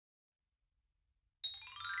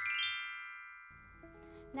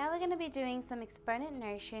Now we're going to be doing some exponent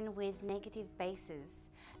notation with negative bases.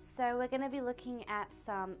 So we're going to be looking at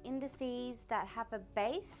some indices that have a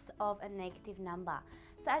base of a negative number.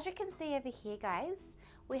 So as you can see over here, guys,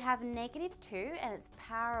 we have negative 2 and its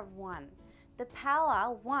power of 1. The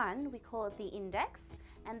power 1, we call it the index,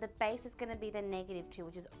 and the base is going to be the negative 2,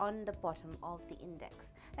 which is on the bottom of the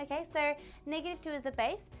index. Okay, so negative 2 is the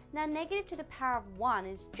base. Now negative to the power of 1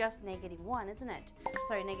 is just negative 1, isn't it?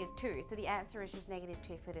 Sorry, negative 2. So the answer is just negative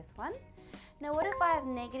 2 for this one. Now what if I have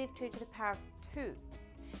negative 2 to the power of 2?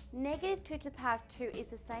 Negative 2 to the power of 2 is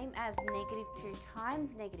the same as negative 2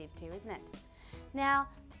 times negative 2, isn't it? Now,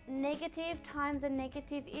 negative times a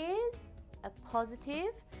negative is a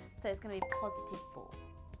positive, so it's going to be positive 4.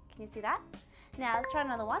 Can you see that? Now let's try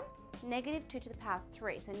another one. Negative 2 to the power of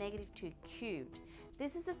 3, so negative 2 cubed.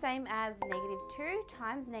 This is the same as negative 2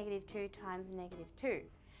 times negative 2 times negative 2.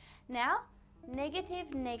 Now, negative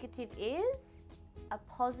is a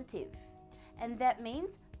positive, and that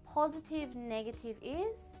means positive negative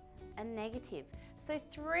is a negative. So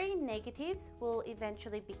 3 negatives will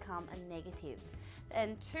eventually become a negative.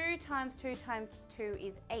 And 2 times 2 times 2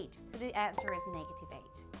 is 8. So the answer is negative 8.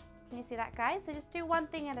 Can you see that, guys? So just do one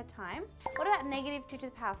thing at a time. What about negative 2 to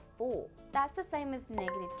the power of 4? That's the same as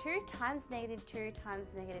negative 2 times negative 2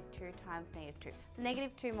 times negative 2 times negative 2. So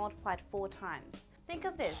negative 2 multiplied 4 times. Think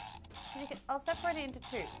of this. I'll separate it into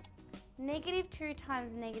 2. Negative 2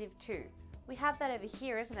 times negative 2. We have that over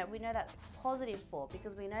here, isn't it? We know that's positive 4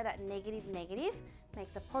 because we know that negative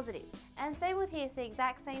makes a positive. And same with here, it's the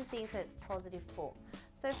exact same thing, so it's positive 4.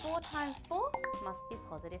 So 4 times 4 must be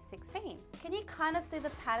positive 16. Can you kind of see the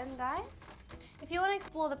pattern, guys? If you want to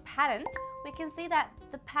explore the pattern, we can see that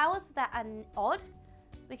the powers that are odd,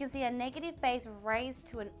 we can see a negative base raised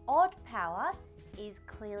to an odd power is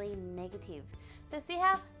clearly negative. So see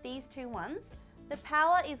how these two ones, the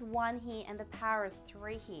power is 1 here and the power is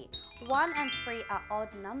 3 here. 1 and 3 are odd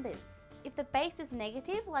numbers. If the base is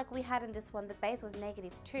negative, like we had in this one, the base was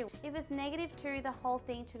negative 2. If it's negative 2, the whole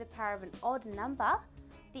thing to the power of an odd number,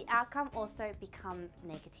 the outcome also becomes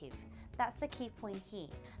negative. That's the key point here.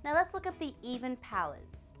 Now let's look at the even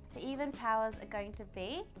powers. The even powers are going to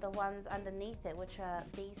be the ones underneath it, which are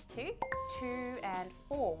these two, 2 and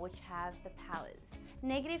 4, which have the powers.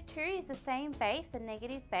 Negative 2 is the same base, the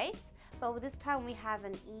negative base, but this time we have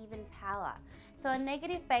an even power. So a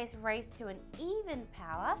negative base raised to an even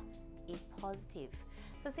power is positive.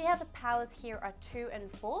 So see how the powers here are 2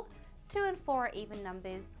 and 4? 2 and 4 are even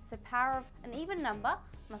numbers, so power of an even number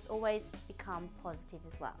must always become positive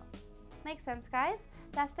as well. Makes sense, guys?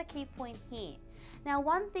 That's the key point here. Now,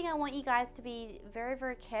 one thing I want you guys to be very,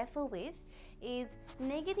 very careful with is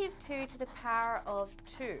negative 2 to the power of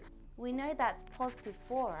 2. We know that's positive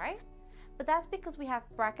 4, right? But that's because we have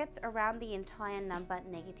brackets around the entire number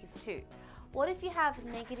negative 2. What if you have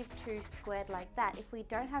negative 2 squared like that? If we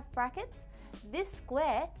don't have brackets, this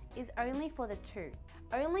square is only for the 2.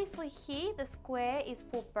 Only for here, the square is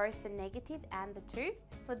for both the negative and the 2.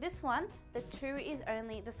 For this one, the 2 is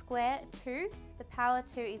only, the square 2, the power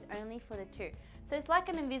 2 is only for the 2. So it's like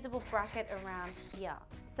an invisible bracket around here.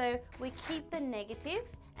 So we keep the negative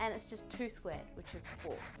and it's just 2 squared, which is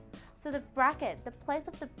 4. So the bracket, the place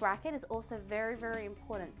of the bracket is also very, very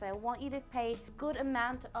important. So I want you to pay a good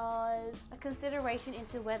amount of consideration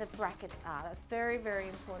into where the brackets are. That's very, very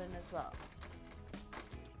important as well.